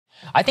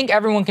I think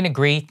everyone can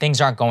agree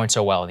things aren't going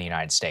so well in the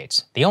United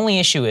States. The only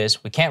issue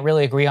is we can't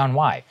really agree on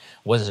why.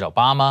 Was it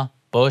Obama,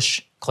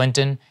 Bush,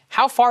 Clinton?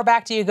 How far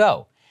back do you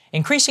go?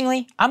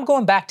 Increasingly, I'm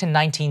going back to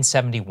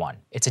 1971.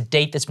 It's a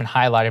date that's been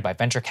highlighted by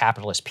venture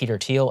capitalist Peter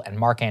Thiel and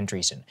Mark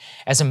Andreessen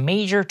as a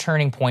major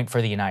turning point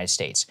for the United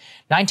States.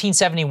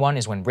 1971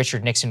 is when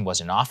Richard Nixon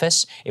was in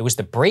office. It was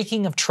the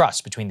breaking of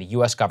trust between the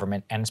U.S.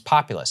 government and its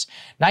populace.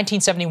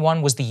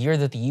 1971 was the year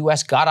that the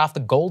U.S. got off the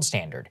gold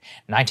standard.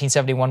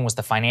 1971 was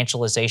the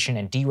financialization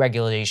and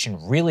deregulation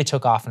really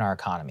took off in our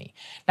economy.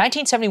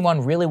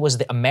 1971 really was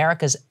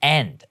America's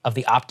end of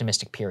the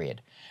optimistic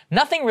period.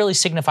 Nothing really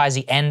signifies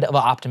the end of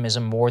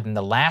optimism more than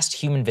the last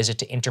human visit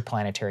to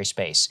interplanetary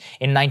space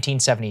in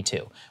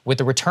 1972, with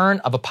the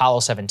return of Apollo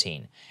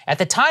 17. At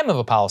the time of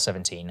Apollo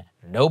 17,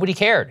 nobody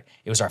cared.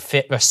 It was our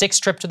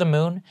sixth trip to the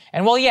moon,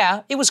 and while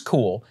yeah, it was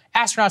cool,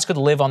 astronauts could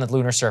live on the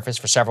lunar surface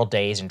for several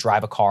days and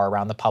drive a car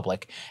around the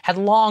public, had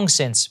long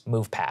since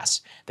moved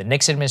past. The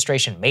Nixon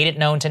administration made it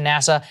known to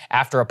NASA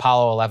after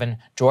Apollo 11,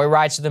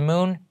 joyrides to the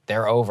moon,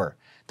 they're over.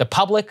 The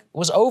public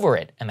was over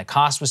it, and the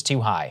cost was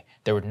too high.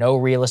 There were no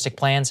realistic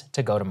plans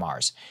to go to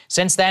Mars.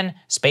 Since then,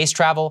 space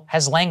travel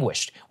has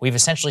languished. We've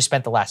essentially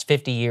spent the last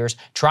 50 years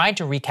trying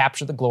to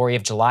recapture the glory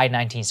of July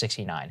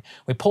 1969.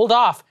 We pulled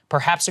off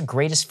perhaps the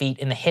greatest feat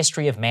in the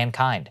history of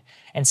mankind.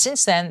 And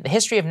since then, the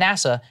history of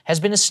NASA has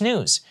been a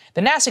snooze.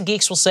 The NASA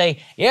geeks will say,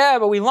 yeah,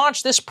 but we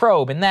launched this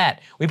probe and that.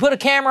 We put a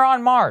camera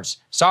on Mars.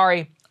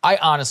 Sorry, I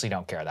honestly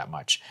don't care that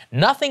much.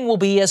 Nothing will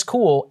be as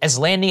cool as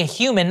landing a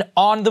human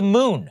on the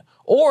moon.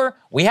 Or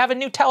we have a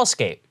new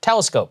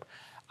telescope.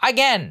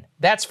 Again,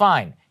 that's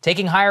fine.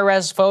 Taking higher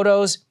res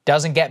photos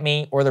doesn't get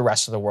me or the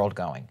rest of the world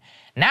going.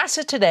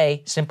 NASA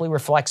today simply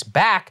reflects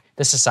back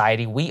the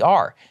society we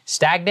are,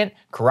 stagnant,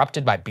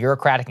 corrupted by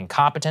bureaucratic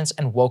incompetence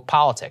and woke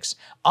politics,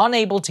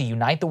 unable to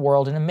unite the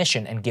world in a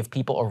mission and give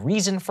people a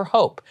reason for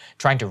hope,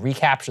 trying to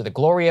recapture the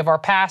glory of our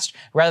past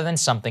rather than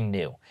something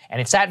new. And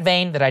it's that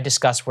vein that I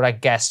discuss what I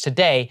guess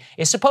today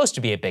is supposed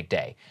to be a big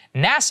day.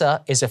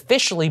 NASA is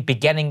officially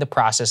beginning the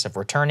process of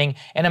returning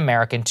an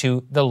American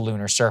to the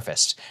lunar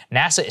surface.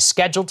 NASA is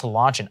scheduled to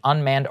launch an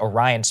unmanned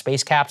Orion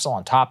space capsule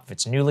on top of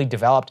its newly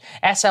developed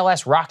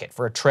SLS rocket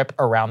for a trip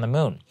around the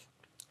moon.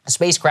 The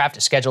spacecraft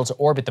is scheduled to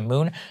orbit the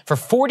moon for a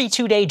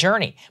 42-day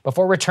journey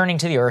before returning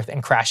to the Earth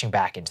and crashing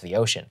back into the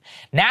ocean.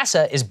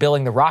 NASA is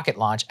billing the rocket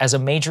launch as a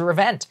major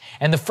event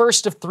and the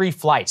first of 3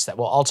 flights that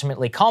will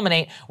ultimately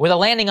culminate with a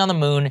landing on the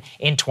moon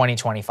in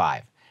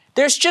 2025.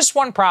 There's just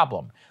one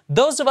problem.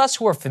 Those of us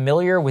who are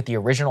familiar with the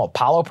original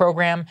Apollo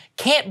program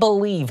can't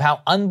believe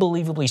how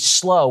unbelievably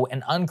slow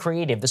and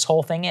uncreative this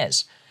whole thing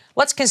is.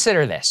 Let's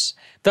consider this.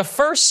 The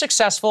first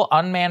successful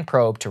unmanned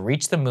probe to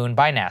reach the moon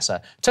by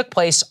NASA took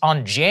place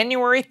on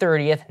January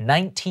 30th,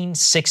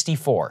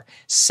 1964.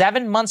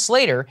 7 months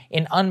later,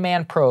 an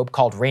unmanned probe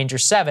called Ranger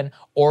 7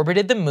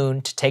 orbited the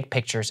moon to take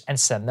pictures and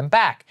send them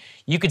back.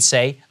 You could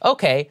say,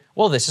 okay,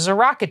 well this is a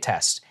rocket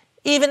test.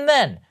 Even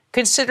then,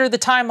 consider the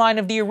timeline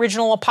of the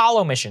original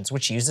Apollo missions,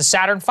 which used the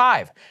Saturn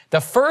V. The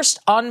first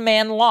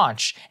unmanned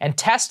launch and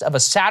test of a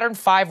Saturn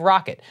V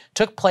rocket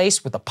took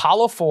place with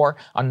Apollo 4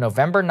 on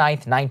November 9,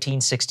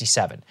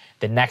 1967.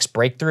 The next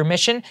breakthrough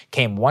mission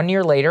came 1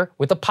 year later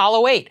with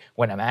Apollo 8,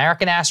 when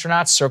American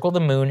astronauts circled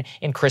the moon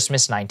in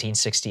Christmas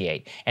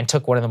 1968 and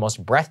took one of the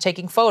most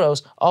breathtaking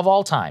photos of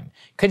all time.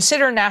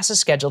 Consider NASA's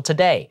schedule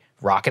today.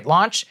 Rocket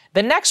launch.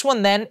 The next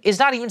one then is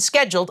not even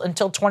scheduled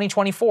until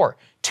 2024,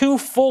 2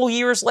 full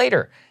years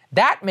later.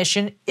 That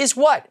mission is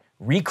what?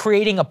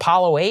 Recreating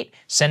Apollo 8,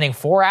 sending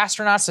 4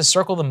 astronauts to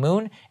circle the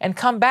moon and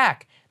come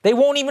back. They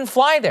won't even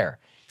fly there.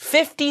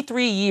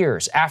 53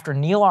 years after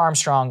Neil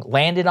Armstrong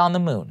landed on the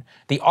moon,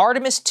 the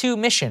Artemis II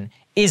mission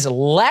is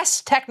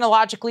less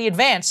technologically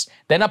advanced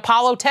than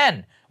Apollo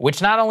 10,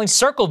 which not only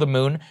circled the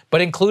moon, but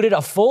included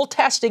a full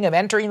testing of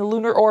entering the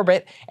lunar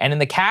orbit and in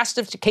the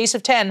case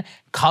of 10,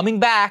 coming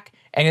back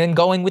and then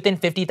going within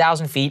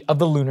 50,000 feet of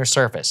the lunar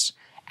surface.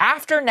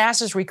 After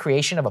NASA's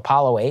recreation of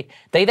Apollo 8,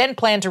 they then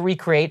plan to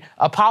recreate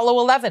Apollo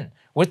 11,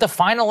 with the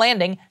final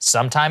landing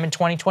sometime in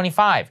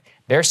 2025.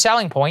 Their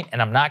selling point,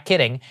 and I'm not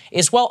kidding,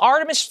 is well,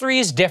 Artemis 3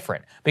 is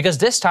different, because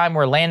this time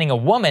we're landing a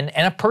woman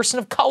and a person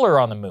of color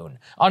on the moon,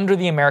 under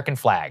the American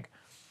flag.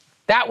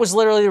 That was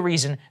literally the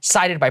reason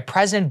cited by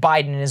President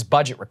Biden in his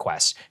budget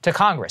requests to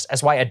Congress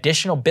as why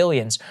additional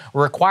billions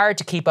were required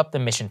to keep up the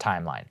mission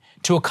timeline,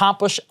 to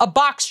accomplish a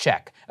box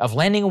check of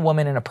landing a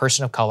woman and a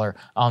person of color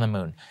on the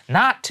moon,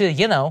 not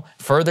to,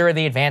 further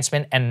the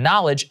advancement and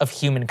knowledge of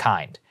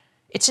humankind.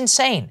 It's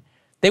insane.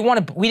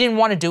 We didn't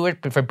want to do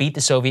it for beat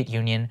the Soviet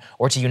Union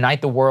or to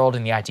unite the world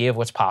in the idea of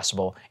what's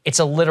possible. It's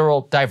a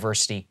literal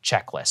diversity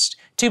checklist.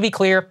 To be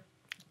clear,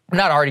 I'm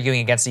not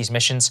arguing against these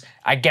missions.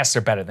 I guess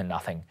they're better than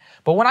nothing.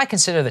 But when I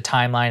consider the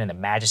timeline and the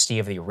majesty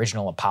of the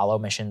original Apollo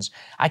missions,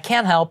 I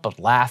can't help but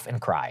laugh and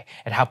cry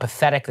at how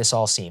pathetic this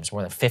all seems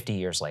more than 50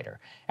 years later.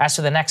 As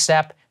for the next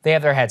step, they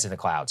have their heads in the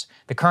clouds.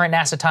 The current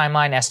NASA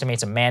timeline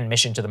estimates a manned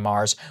mission to the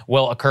Mars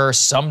will occur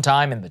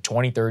sometime in the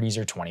 2030s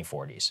or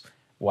 2040s.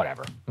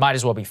 Whatever. Might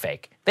as well be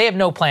fake. They have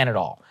no plan at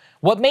all.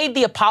 What made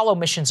the Apollo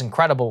missions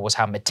incredible was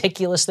how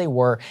meticulous they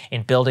were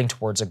in building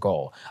towards a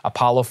goal.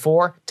 Apollo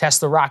 4 tests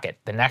the rocket.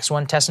 The next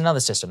one tests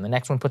another system. The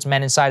next one puts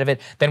men inside of it.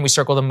 Then we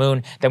circle the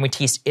moon. Then we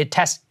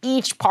test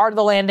each part of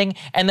the landing,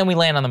 and then we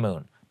land on the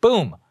moon.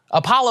 Boom!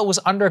 Apollo was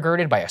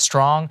undergirded by a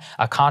strong,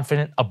 a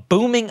confident, a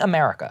booming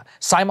America,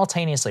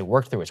 simultaneously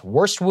worked through its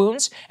worst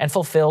wounds and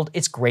fulfilled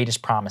its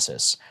greatest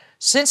promises.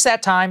 Since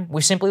that time,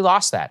 we've simply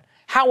lost that.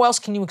 How else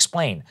can you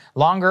explain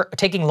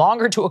taking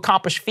longer to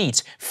accomplish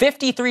feats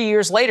 53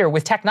 years later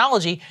with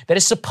technology that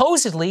is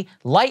supposedly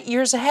light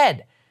years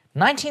ahead?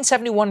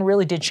 1971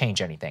 really did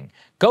change anything.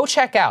 Go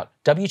check out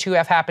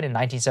W2F happened in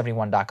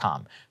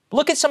 1971.com.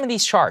 Look at some of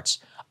these charts.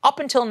 Up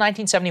until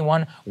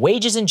 1971,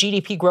 wages and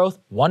GDP growth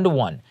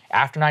 1-to-1.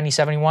 After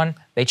 1971,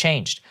 they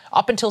changed.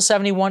 Up until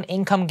 71,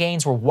 income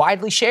gains were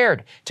widely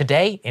shared.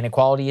 Today,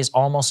 inequality is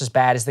almost as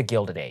bad as the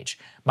Gilded Age.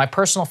 My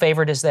personal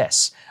favorite is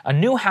this. A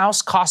new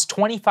house cost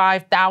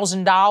 $25,000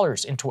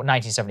 in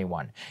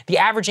 1971. The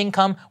average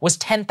income was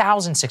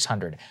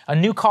 $10,600. A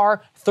new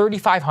car,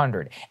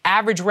 $3,500.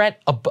 Average rent,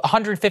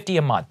 $150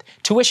 a month.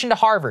 Tuition to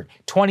Harvard,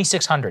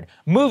 $2,600.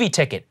 Movie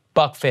ticket,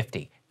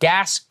 $1.50.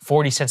 Gas,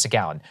 40 cents a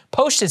gallon.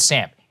 Postage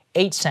stamp,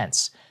 8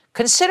 cents.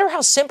 Consider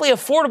how simply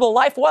affordable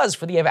life was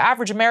for the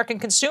average American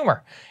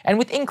consumer. And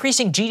with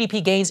increasing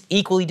GDP gains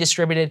equally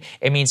distributed,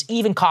 it means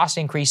even cost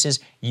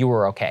increases, you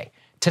were okay.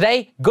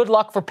 Today, good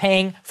luck for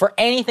paying for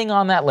anything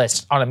on that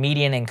list on a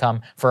median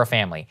income for a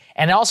family.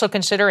 And also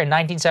consider in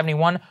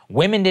 1971,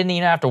 women didn't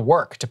even have to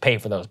work to pay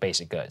for those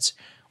basic goods.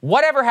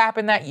 Whatever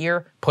happened that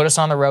year put us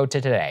on the road to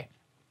today.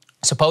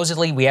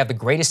 Supposedly, we have the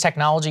greatest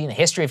technology in the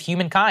history of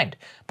humankind,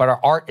 but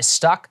our art is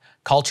stuck,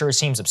 culture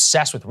seems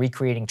obsessed with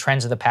recreating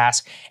trends of the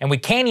past, and we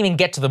can't even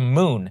get to the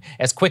moon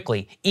as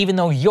quickly, even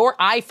though your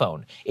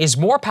iPhone is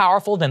more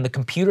powerful than the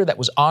computer that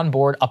was on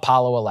board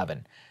Apollo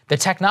 11. The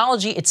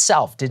technology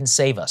itself didn't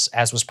save us,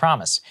 as was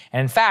promised,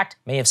 and in fact,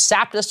 may have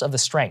sapped us of the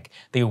strength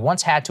that we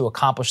once had to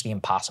accomplish the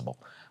impossible.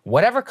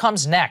 Whatever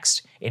comes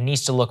next, it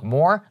needs to look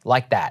more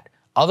like that.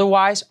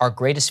 Otherwise, our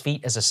greatest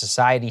feat as a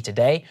society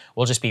today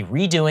will just be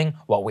redoing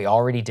what we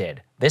already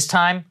did, this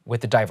time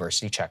with the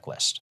diversity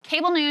checklist.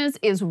 Cable news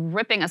is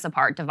ripping us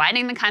apart,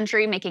 dividing the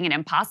country, making it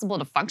impossible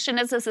to function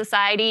as a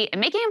society,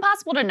 and making it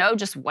impossible to know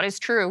just what is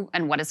true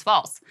and what is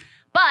false.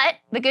 But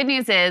the good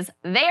news is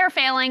they are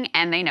failing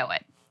and they know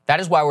it. That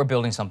is why we're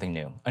building something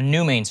new, a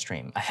new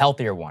mainstream, a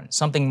healthier one,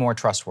 something more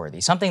trustworthy,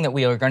 something that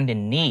we are going to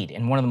need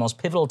in one of the most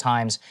pivotal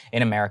times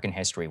in American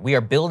history. We are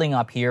building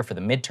up here for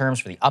the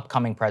midterms, for the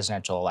upcoming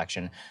presidential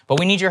election, but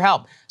we need your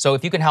help. So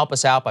if you can help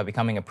us out by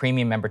becoming a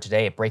premium member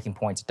today at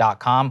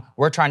breakingpoints.com,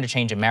 we're trying to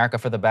change America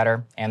for the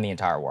better and the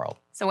entire world.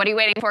 So what are you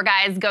waiting for,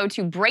 guys? Go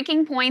to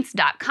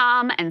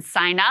breakingpoints.com and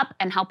sign up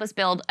and help us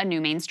build a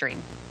new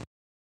mainstream.